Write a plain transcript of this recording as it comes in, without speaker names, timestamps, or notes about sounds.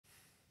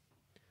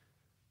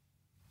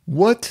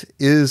What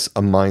is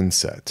a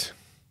mindset?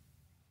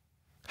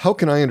 How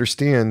can I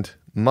understand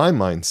my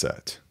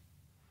mindset?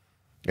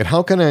 And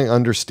how can I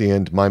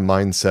understand my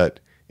mindset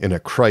in a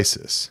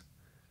crisis?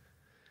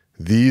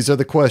 These are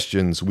the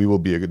questions we will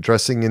be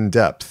addressing in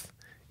depth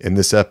in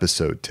this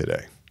episode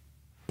today.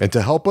 And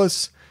to help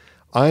us,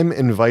 I'm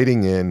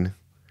inviting in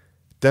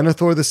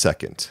Denethor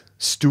II,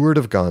 Steward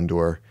of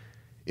Gondor,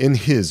 in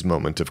his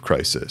moment of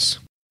crisis.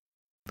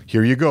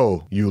 Here you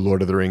go, you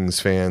Lord of the Rings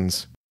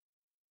fans.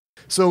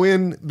 So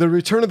in The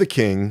Return of the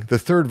King, the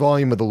third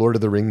volume of the Lord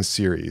of the Rings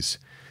series,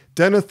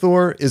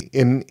 Denethor is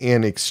in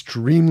an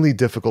extremely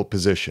difficult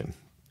position.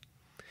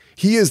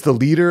 He is the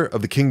leader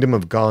of the kingdom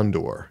of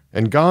Gondor,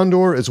 and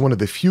Gondor is one of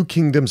the few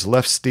kingdoms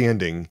left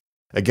standing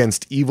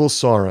against evil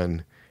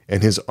Sauron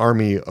and his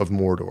army of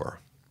Mordor.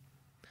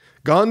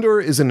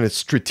 Gondor is in a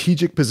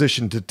strategic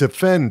position to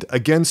defend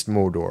against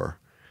Mordor,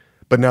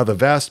 but now the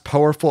vast,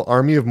 powerful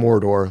army of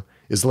Mordor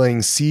is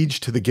laying siege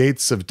to the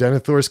gates of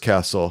Denethor's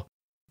castle,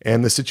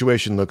 and the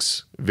situation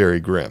looks very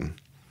grim.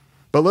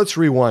 But let's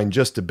rewind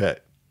just a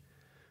bit.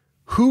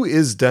 Who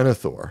is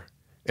Denethor,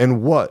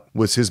 and what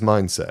was his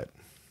mindset?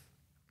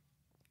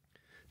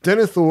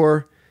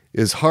 Denethor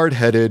is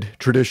hard-headed,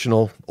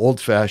 traditional,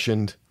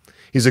 old-fashioned.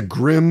 He's a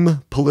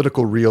grim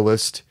political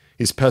realist.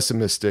 He's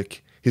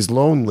pessimistic. He's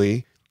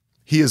lonely.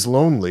 He is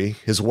lonely.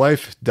 His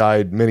wife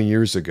died many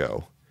years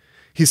ago.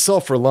 He's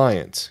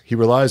self-reliant. He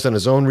relies on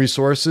his own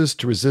resources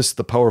to resist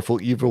the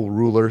powerful evil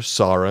ruler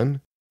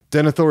Sauron.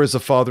 Denethor is a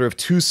father of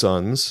two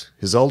sons.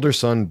 His elder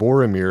son,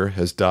 Boromir,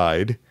 has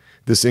died.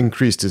 This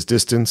increased his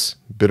distance,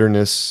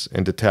 bitterness,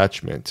 and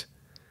detachment.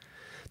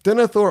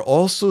 Denethor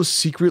also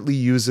secretly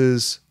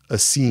uses a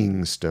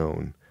seeing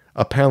stone,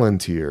 a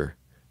palantir,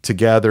 to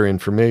gather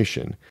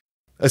information.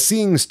 A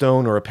seeing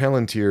stone or a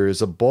palantir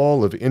is a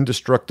ball of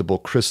indestructible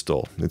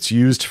crystal. It's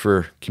used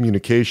for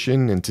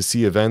communication and to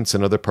see events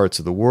in other parts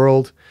of the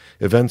world,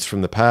 events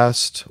from the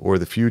past or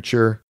the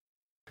future.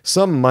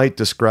 Some might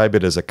describe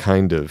it as a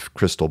kind of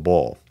crystal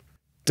ball.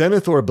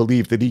 Denethor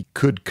believed that he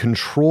could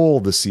control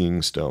the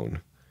seeing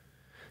stone.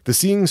 The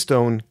seeing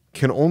stone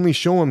can only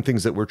show him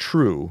things that were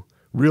true,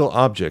 real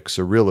objects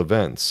or real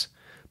events.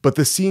 But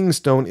the seeing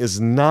stone is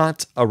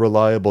not a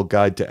reliable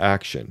guide to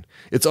action.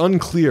 It's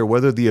unclear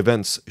whether the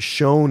events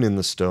shown in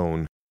the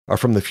stone are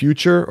from the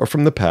future or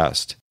from the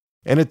past,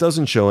 and it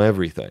doesn't show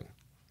everything.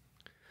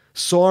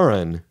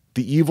 Sauron,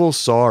 the evil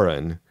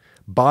Sauron,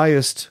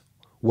 biased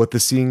what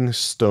the seeing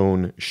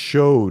stone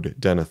showed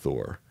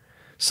Denethor,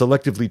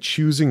 selectively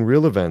choosing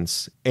real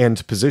events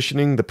and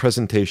positioning the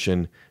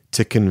presentation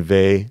to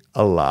convey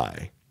a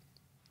lie.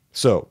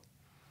 So,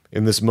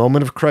 in this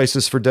moment of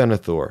crisis for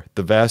Denethor,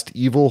 the vast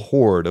evil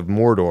horde of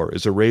Mordor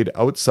is arrayed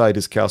outside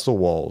his castle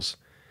walls,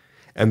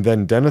 and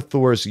then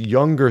Denethor's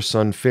younger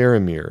son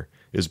Faramir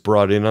is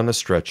brought in on a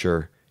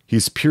stretcher.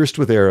 He's pierced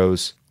with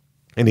arrows,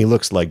 and he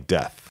looks like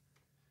death.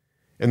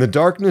 In the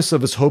darkness of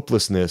his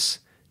hopelessness,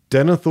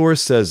 Denethor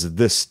says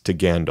this to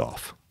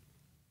Gandalf.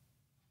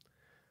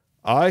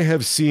 "I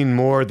have seen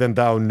more than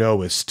thou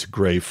knowest,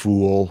 grey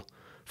fool,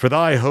 for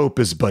thy hope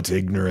is but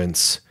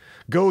ignorance.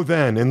 Go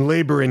then and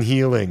labor in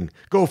healing.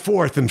 Go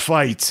forth and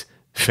fight,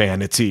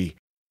 vanity.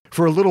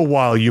 For a little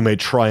while you may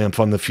triumph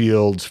on the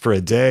field for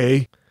a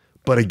day,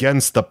 but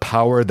against the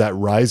power that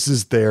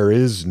rises there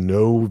is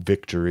no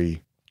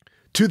victory.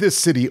 To this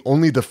city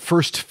only the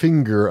first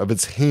finger of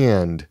its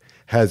hand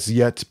has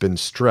yet been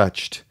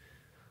stretched.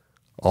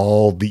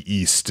 All the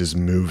east is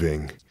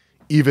moving.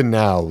 Even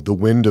now the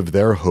wind of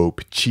their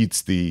hope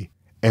cheats thee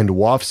and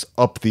wafts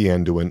up the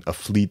Anduin a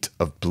fleet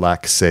of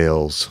black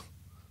sails.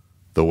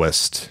 The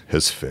west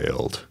has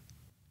failed.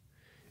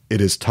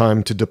 It is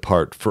time to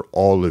depart for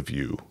all of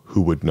you who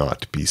would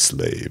not be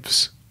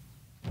slaves."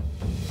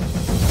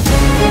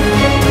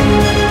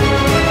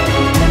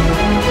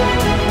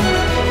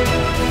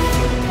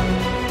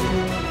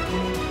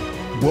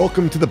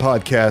 Welcome to the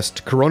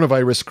podcast,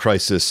 Coronavirus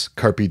Crisis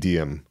Carpe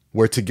Diem,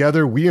 where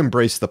together we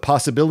embrace the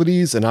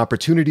possibilities and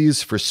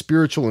opportunities for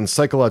spiritual and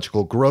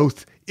psychological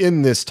growth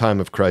in this time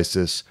of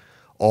crisis,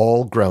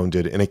 all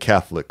grounded in a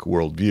Catholic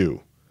worldview.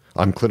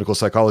 I'm clinical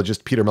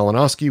psychologist Peter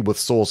Malinowski with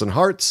Souls and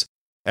Hearts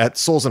at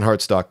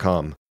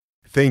soulsandhearts.com.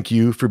 Thank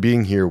you for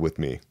being here with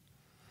me.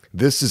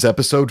 This is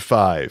episode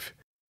 5,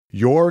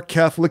 Your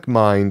Catholic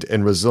Mind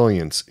and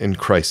Resilience in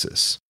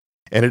Crisis.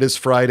 And it is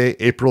Friday,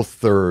 April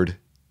 3rd,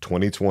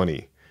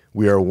 2020.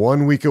 We are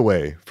 1 week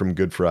away from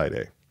Good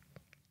Friday.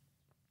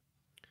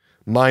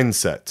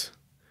 Mindset.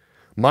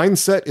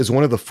 Mindset is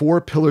one of the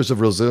 4 pillars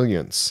of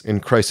resilience in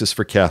crisis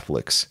for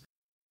Catholics.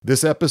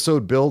 This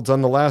episode builds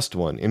on the last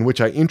one, in which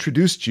I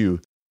introduced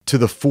you to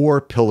the 4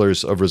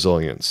 pillars of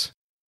resilience.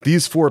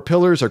 These 4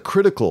 pillars are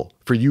critical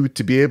for you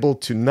to be able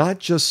to not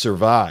just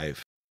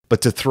survive,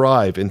 but to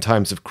thrive in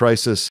times of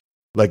crisis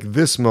like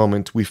this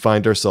moment we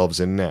find ourselves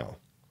in now.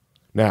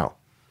 Now,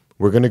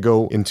 we're going to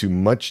go into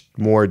much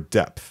more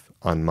depth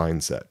on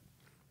mindset.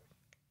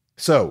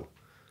 So,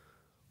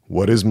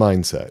 what is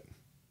mindset?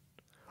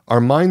 Our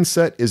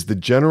mindset is the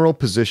general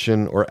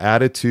position or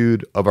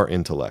attitude of our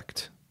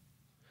intellect.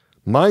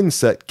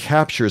 Mindset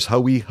captures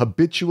how we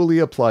habitually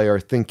apply our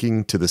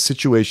thinking to the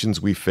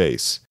situations we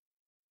face.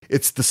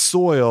 It's the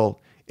soil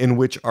in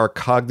which our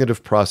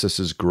cognitive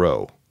processes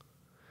grow.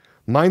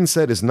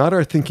 Mindset is not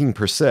our thinking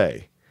per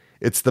se.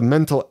 It's the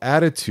mental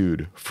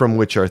attitude from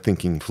which our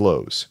thinking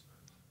flows.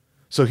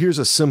 So here's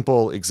a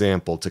simple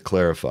example to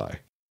clarify.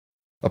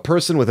 A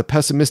person with a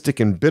pessimistic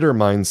and bitter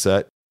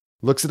mindset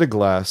looks at a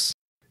glass,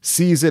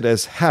 sees it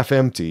as half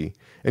empty,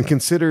 and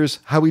considers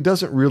how he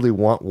doesn't really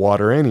want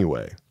water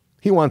anyway.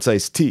 He wants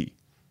iced tea,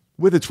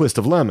 with a twist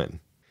of lemon.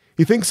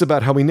 He thinks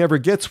about how he never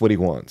gets what he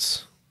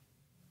wants.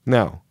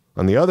 Now,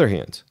 on the other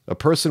hand, a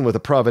person with a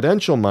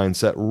providential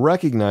mindset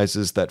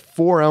recognizes that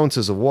 4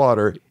 ounces of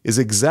water is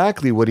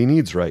exactly what he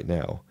needs right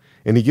now,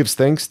 and he gives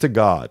thanks to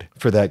God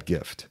for that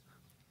gift.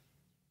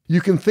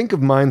 You can think of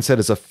mindset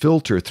as a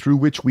filter through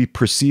which we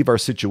perceive our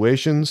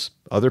situations,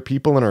 other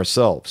people, and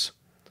ourselves.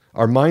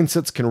 Our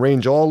mindsets can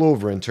range all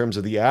over in terms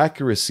of the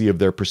accuracy of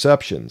their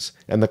perceptions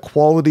and the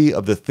quality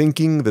of the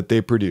thinking that they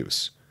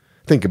produce.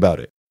 Think about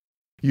it.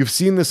 You've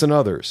seen this in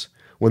others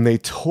when they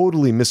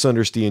totally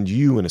misunderstand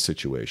you in a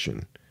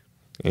situation.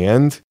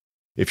 And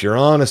if you're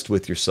honest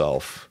with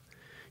yourself,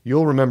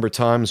 you'll remember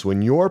times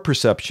when your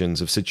perceptions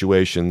of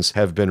situations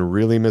have been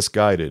really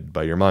misguided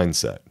by your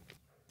mindset.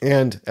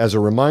 And as a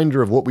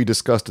reminder of what we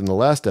discussed in the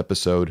last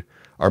episode,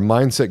 our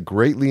mindset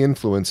greatly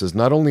influences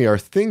not only our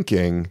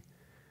thinking,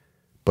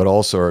 but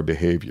also our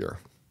behavior.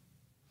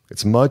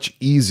 It's much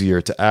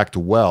easier to act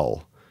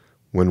well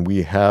when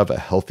we have a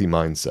healthy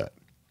mindset.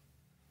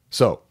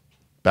 So,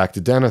 back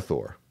to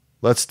Denethor.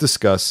 Let's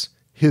discuss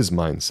his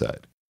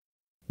mindset.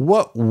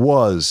 What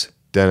was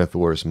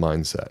Denethor's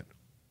mindset?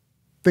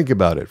 Think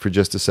about it for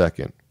just a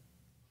second.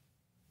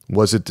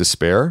 Was it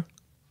despair?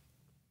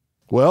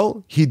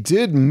 Well, he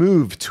did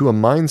move to a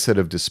mindset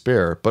of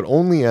despair, but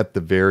only at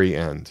the very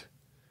end.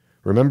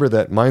 Remember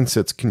that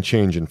mindsets can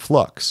change in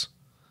flux.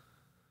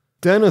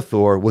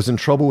 Denethor was in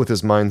trouble with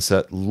his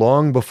mindset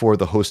long before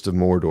the host of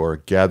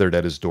Mordor gathered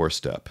at his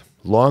doorstep,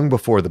 long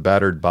before the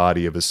battered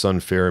body of his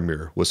son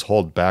Faramir was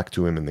hauled back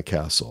to him in the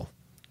castle.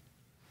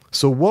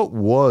 So what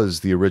was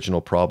the original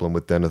problem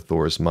with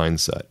Denethor's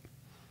mindset?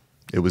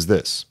 It was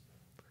this.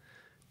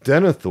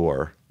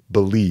 Denethor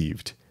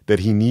believed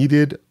that he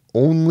needed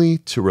only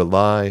to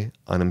rely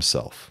on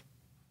himself.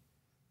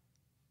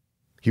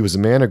 He was a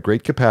man of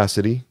great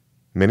capacity,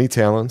 many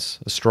talents,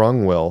 a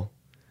strong will.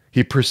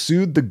 He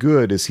pursued the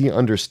good as he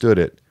understood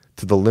it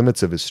to the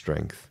limits of his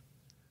strength.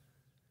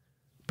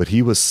 But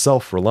he was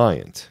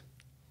self-reliant.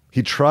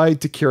 He tried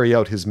to carry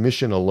out his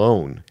mission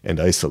alone and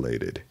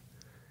isolated.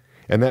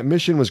 And that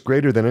mission was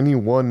greater than any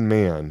one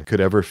man could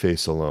ever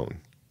face alone.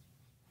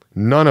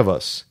 None of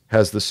us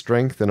has the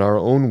strength in our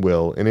own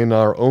will and in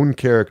our own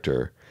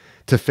character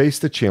to face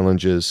the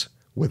challenges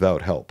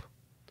without help.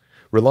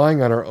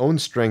 Relying on our own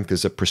strength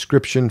is a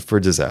prescription for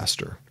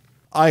disaster.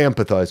 I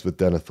empathize with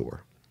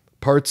Denethor.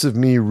 Parts of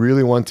me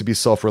really want to be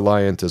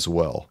self-reliant as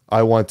well.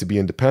 I want to be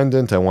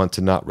independent. I want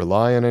to not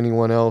rely on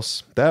anyone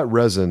else. That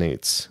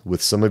resonates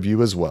with some of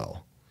you as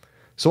well.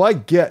 So I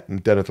get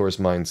Denethor's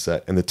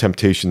mindset and the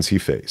temptations he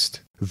faced.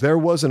 There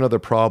was another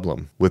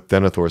problem with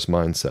Denethor's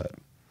mindset.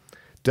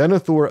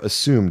 Denethor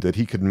assumed that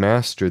he could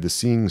master the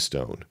Seeing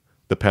Stone,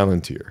 the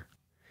Palantir.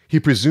 He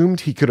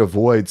presumed he could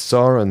avoid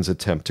Sauron's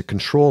attempt to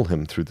control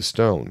him through the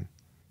stone.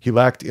 He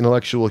lacked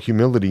intellectual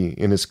humility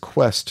in his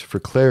quest for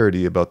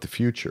clarity about the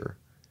future.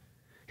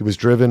 He was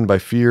driven by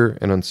fear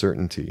and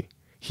uncertainty.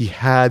 He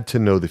had to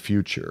know the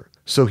future,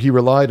 so he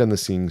relied on the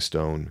Seeing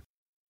Stone,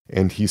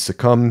 and he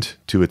succumbed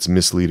to its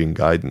misleading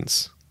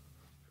guidance.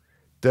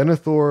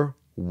 Denethor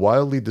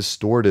wildly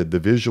distorted the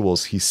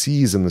visuals he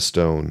sees in the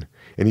stone,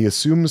 and he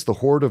assumes the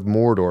horde of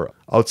Mordor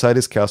outside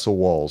his castle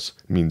walls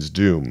means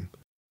doom.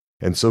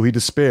 And so he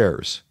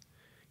despairs.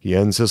 He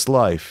ends his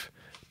life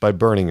by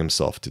burning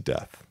himself to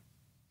death.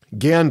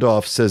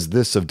 Gandalf says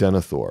this of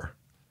Denethor.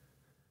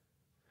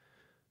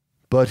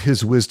 But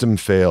his wisdom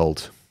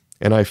failed,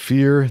 and I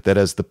fear that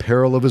as the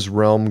peril of his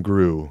realm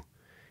grew,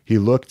 he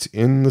looked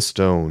in the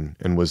stone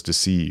and was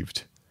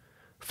deceived.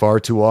 Far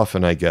too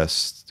often, I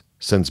guessed,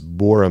 since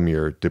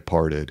Boromir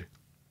departed.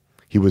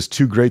 He was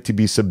too great to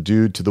be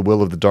subdued to the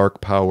will of the dark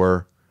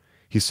power.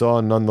 He saw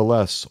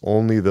nonetheless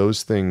only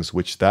those things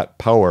which that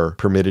power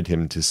permitted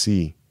him to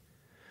see.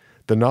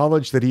 The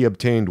knowledge that he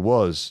obtained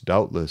was,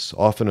 doubtless,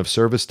 often of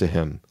service to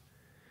him.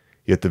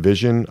 Yet the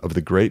vision of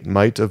the great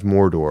might of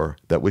Mordor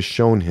that was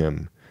shown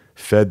him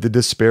fed the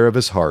despair of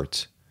his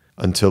heart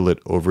until it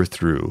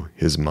overthrew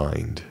his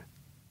mind.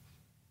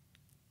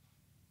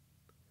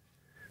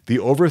 The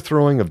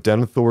overthrowing of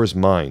Denethor's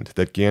mind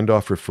that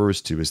Gandalf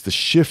refers to is the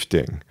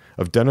shifting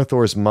of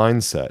Denethor's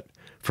mindset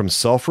from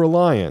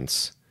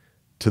self-reliance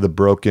to the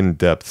broken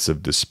depths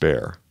of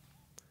despair.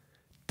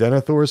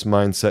 Denethor's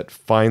mindset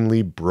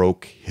finally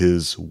broke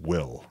his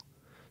will,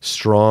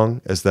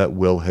 strong as that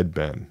will had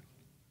been.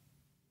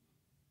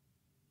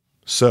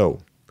 So,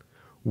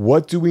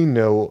 what do we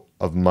know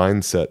of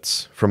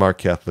mindsets from our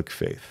Catholic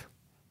faith?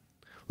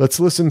 Let's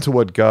listen to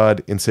what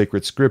God in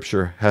sacred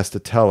scripture has to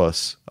tell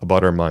us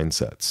about our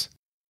mindsets.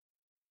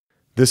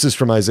 This is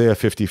from Isaiah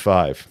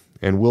 55,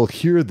 and we'll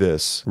hear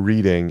this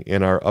reading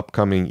in our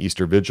upcoming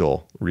Easter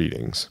Vigil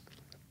readings.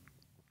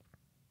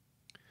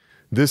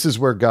 This is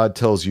where God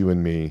tells you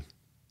and me,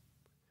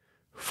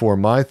 "For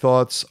my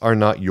thoughts are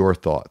not your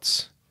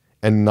thoughts,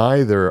 and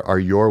neither are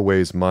your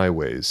ways my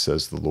ways,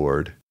 says the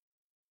Lord.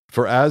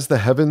 For as the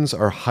heavens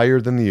are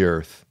higher than the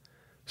earth,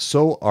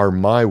 so are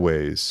my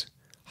ways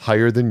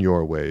higher than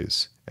your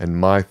ways, and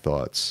my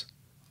thoughts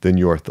than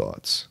your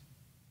thoughts."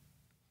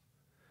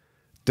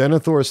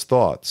 Denethor's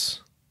thoughts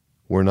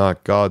were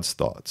not God's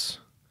thoughts.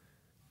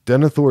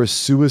 Denethor's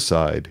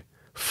suicide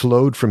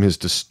flowed from his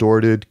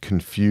distorted,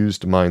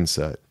 confused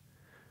mindset,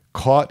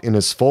 caught in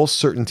his false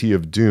certainty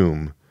of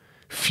doom,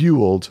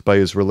 fueled by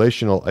his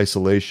relational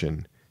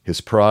isolation, his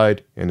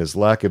pride, and his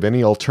lack of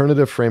any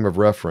alternative frame of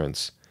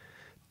reference.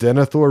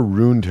 Denethor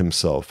ruined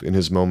himself in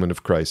his moment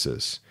of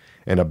crisis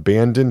and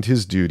abandoned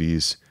his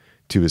duties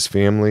to his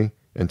family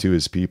and to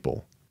his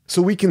people.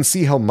 So we can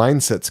see how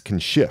mindsets can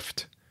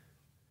shift.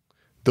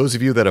 Those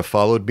of you that have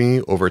followed me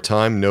over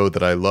time know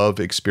that I love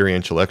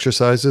experiential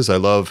exercises. I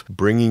love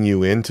bringing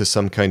you into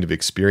some kind of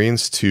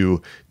experience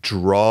to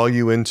draw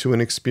you into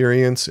an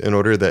experience in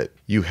order that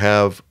you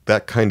have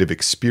that kind of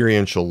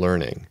experiential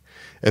learning.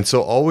 And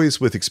so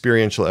always with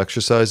experiential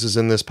exercises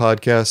in this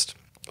podcast,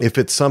 if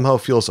it somehow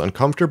feels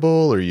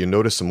uncomfortable or you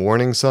notice some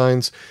warning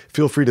signs,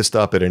 feel free to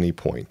stop at any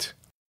point.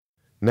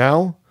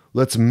 Now,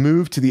 let's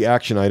move to the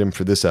action item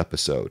for this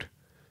episode.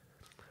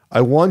 I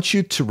want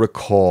you to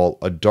recall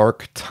a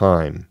dark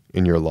time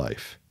in your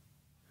life,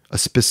 a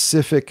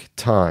specific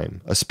time,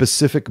 a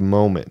specific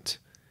moment.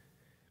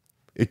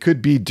 It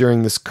could be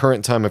during this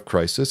current time of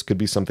crisis, could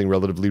be something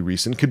relatively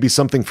recent, could be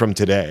something from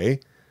today,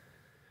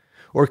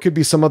 or it could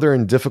be some other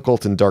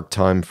difficult and dark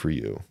time for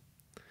you.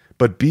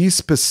 But be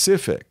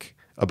specific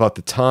about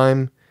the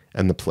time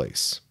and the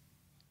place.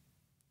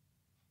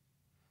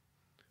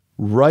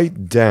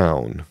 Write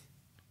down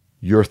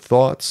your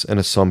thoughts and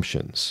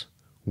assumptions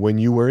when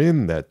you were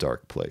in that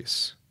dark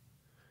place.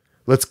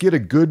 Let's get a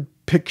good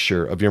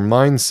picture of your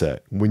mindset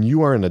when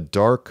you are in a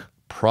dark,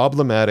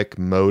 problematic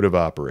mode of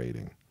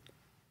operating.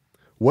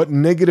 What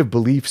negative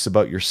beliefs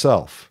about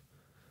yourself,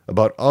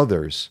 about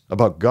others,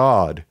 about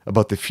God,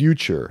 about the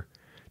future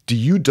do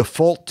you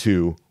default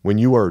to when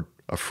you are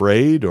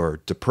afraid or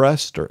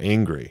depressed or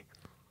angry?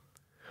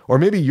 Or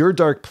maybe your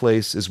dark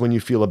place is when you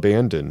feel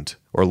abandoned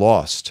or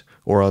lost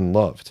or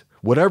unloved.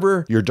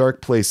 Whatever your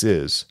dark place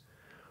is,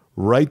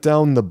 write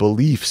down the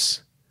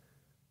beliefs,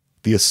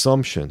 the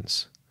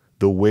assumptions,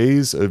 the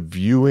ways of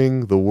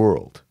viewing the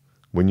world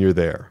when you're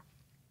there.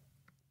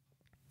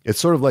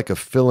 It's sort of like a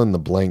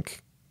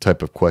fill-in-the-blank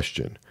type of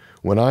question.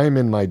 When I'm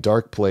in my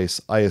dark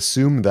place, I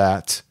assume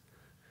that,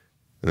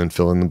 and then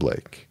fill in the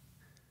blank.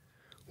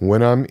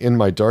 When I'm in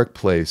my dark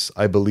place,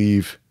 I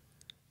believe,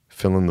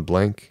 fill in the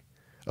blank,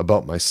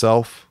 about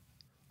myself.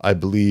 I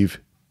believe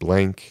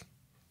blank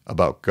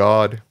about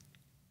God.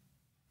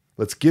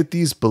 Let's get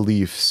these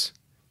beliefs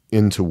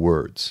into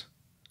words.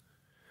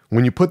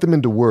 When you put them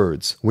into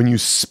words, when you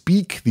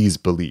speak these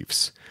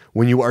beliefs,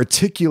 when you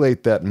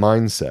articulate that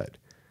mindset,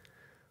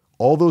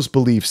 all those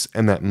beliefs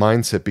and that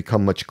mindset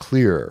become much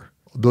clearer.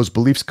 Those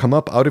beliefs come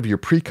up out of your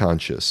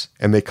preconscious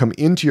and they come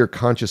into your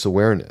conscious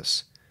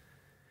awareness.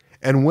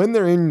 And when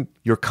they're in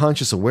your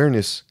conscious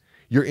awareness,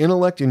 your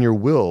intellect and your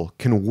will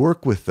can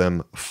work with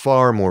them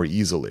far more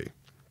easily.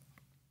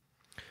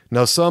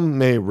 Now, some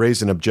may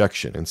raise an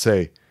objection and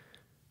say,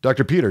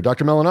 Dr. Peter,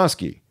 Dr.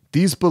 Malinowski,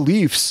 these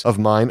beliefs of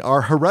mine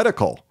are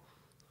heretical.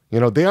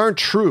 They aren't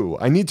true.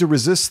 I need to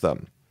resist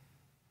them.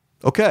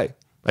 Okay,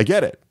 I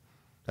get it.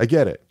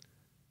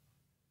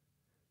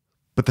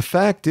 But the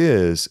fact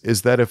is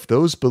that if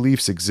those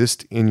beliefs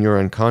exist in your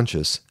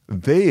unconscious,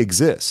 they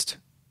exist.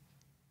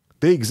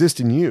 They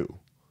exist in you.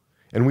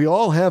 And we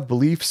all have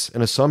beliefs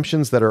and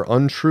assumptions that are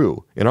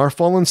untrue. In our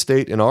fallen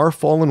state, in our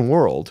fallen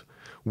world,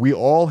 we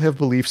all have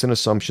beliefs and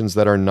assumptions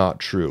that are not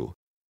true.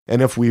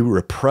 And if we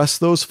repress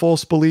those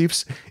false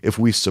beliefs, if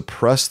we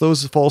suppress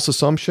those false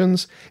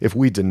assumptions, if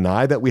we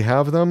deny that we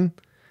have them,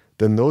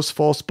 then those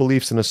false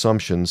beliefs and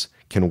assumptions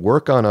can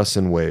work on us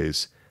in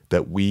ways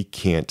that we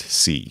can't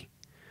see.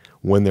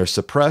 When they're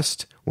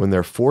suppressed, when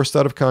they're forced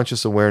out of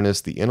conscious awareness,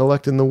 the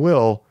intellect and the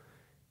will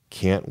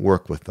can't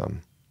work with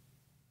them.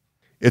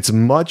 It's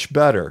much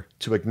better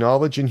to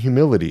acknowledge in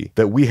humility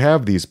that we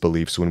have these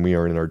beliefs when we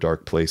are in our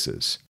dark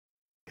places.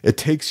 It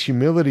takes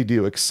humility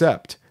to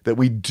accept that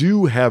we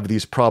do have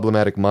these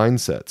problematic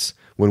mindsets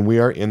when we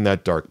are in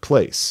that dark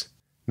place.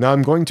 Now,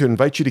 I'm going to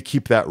invite you to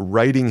keep that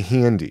writing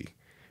handy,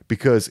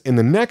 because in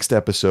the next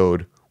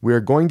episode, we are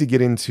going to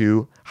get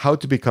into how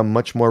to become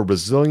much more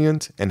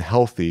resilient and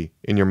healthy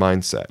in your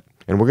mindset.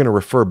 And we're going to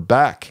refer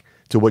back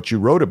to what you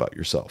wrote about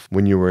yourself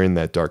when you were in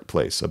that dark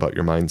place about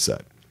your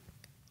mindset.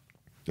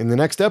 In the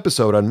next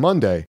episode on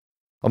Monday,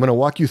 I'm going to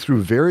walk you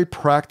through very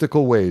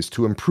practical ways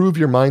to improve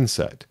your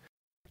mindset,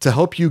 to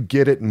help you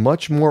get it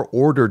much more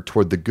ordered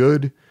toward the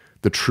good,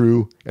 the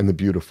true, and the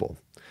beautiful.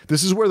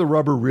 This is where the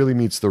rubber really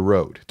meets the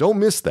road. Don't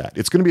miss that.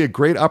 It's going to be a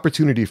great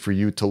opportunity for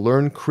you to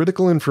learn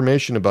critical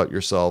information about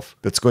yourself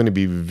that's going to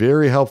be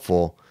very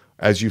helpful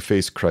as you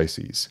face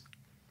crises.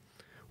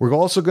 We're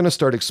also going to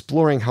start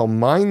exploring how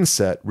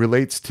mindset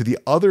relates to the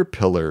other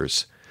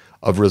pillars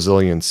of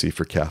resiliency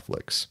for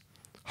Catholics: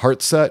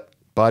 heart set,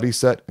 body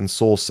set, and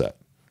soul set.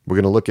 We're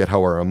going to look at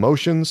how our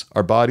emotions,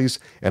 our bodies,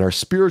 and our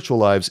spiritual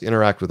lives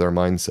interact with our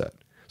mindset.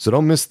 So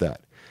don't miss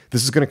that.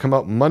 This is going to come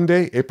out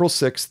Monday, April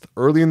 6th,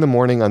 early in the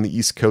morning on the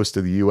East Coast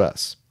of the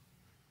U.S.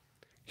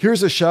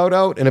 Here's a shout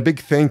out and a big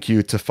thank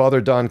you to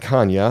Father Don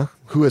Kanya,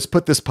 who has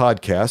put this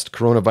podcast,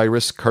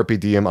 Coronavirus Carpe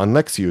Diem, on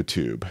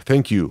LexioTube.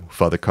 Thank you,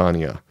 Father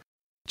Kanya.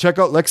 Check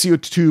out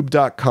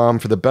lexiotube.com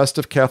for the best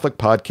of Catholic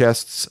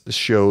podcasts,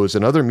 shows,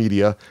 and other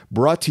media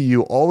brought to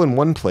you all in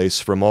one place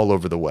from all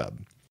over the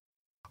web.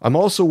 I'm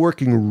also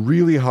working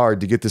really hard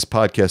to get this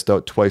podcast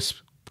out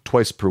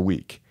twice per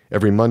week,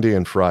 every Monday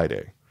and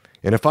Friday.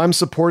 And if I'm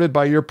supported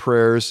by your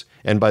prayers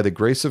and by the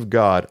grace of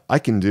God, I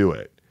can do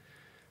it.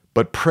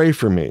 But pray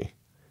for me.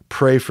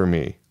 Pray for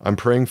me. I'm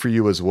praying for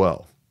you as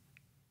well.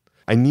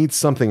 I need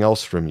something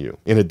else from you,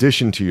 in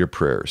addition to your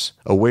prayers,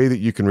 a way that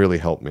you can really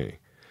help me.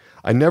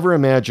 I never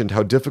imagined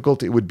how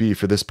difficult it would be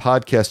for this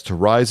podcast to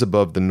rise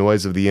above the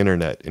noise of the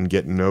internet and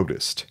get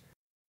noticed.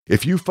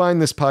 If you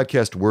find this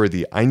podcast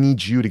worthy, I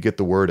need you to get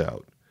the word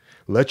out.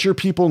 Let your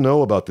people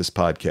know about this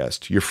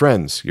podcast, your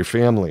friends, your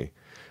family.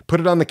 Put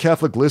it on the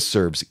Catholic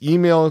listservs.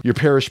 Email your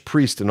parish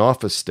priest and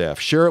office staff.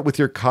 Share it with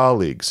your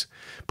colleagues.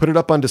 Put it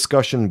up on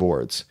discussion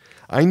boards.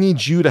 I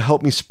need you to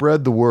help me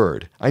spread the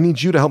word. I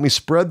need you to help me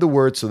spread the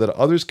word so that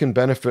others can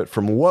benefit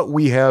from what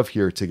we have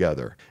here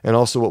together, and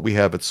also what we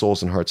have at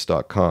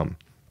soulsandhearts.com.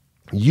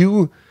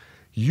 You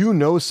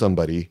know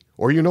somebody,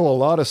 or you know a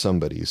lot of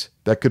somebodies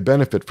that could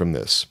benefit from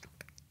this.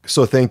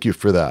 So thank you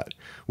for that.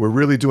 We're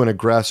really doing a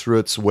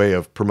grassroots way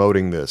of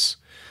promoting this.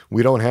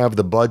 We don't have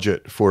the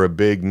budget for a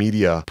big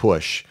media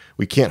push.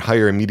 We can't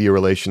hire a media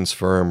relations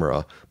firm or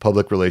a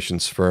public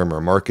relations firm or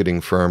a marketing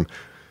firm.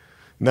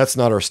 And that's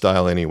not our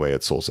style anyway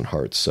at Souls and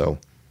Hearts. So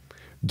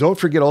don't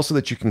forget also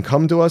that you can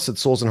come to us at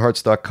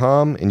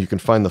soulsandhearts.com and you can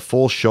find the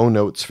full show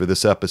notes for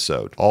this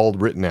episode, all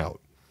written out.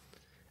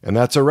 And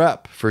that's a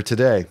wrap for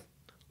today.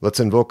 Let's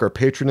invoke our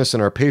patroness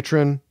and our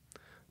patron,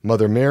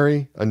 Mother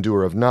Mary,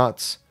 undoer of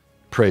knots,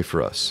 pray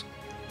for us.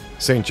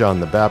 St. John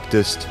the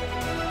Baptist,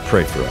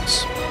 pray for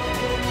us.